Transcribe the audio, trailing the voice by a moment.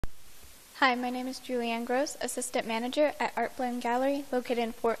Hi, my name is Julianne Gross, Assistant Manager at Artblend Gallery, located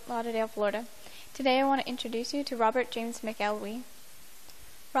in Fort Lauderdale, Florida. Today I want to introduce you to Robert James McElwee.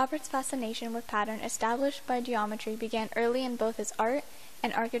 Robert's fascination with pattern established by geometry began early in both his art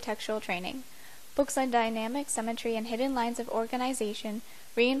and architectural training. Books on dynamic, symmetry, and hidden lines of organization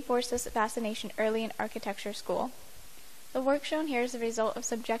reinforced this fascination early in architecture school. The work shown here is the result of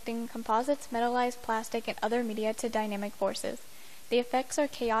subjecting composites, metalized plastic, and other media to dynamic forces. The effects are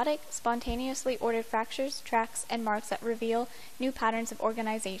chaotic, spontaneously ordered fractures, tracks, and marks that reveal new patterns of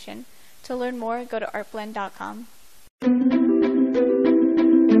organization. To learn more, go to artblend.com.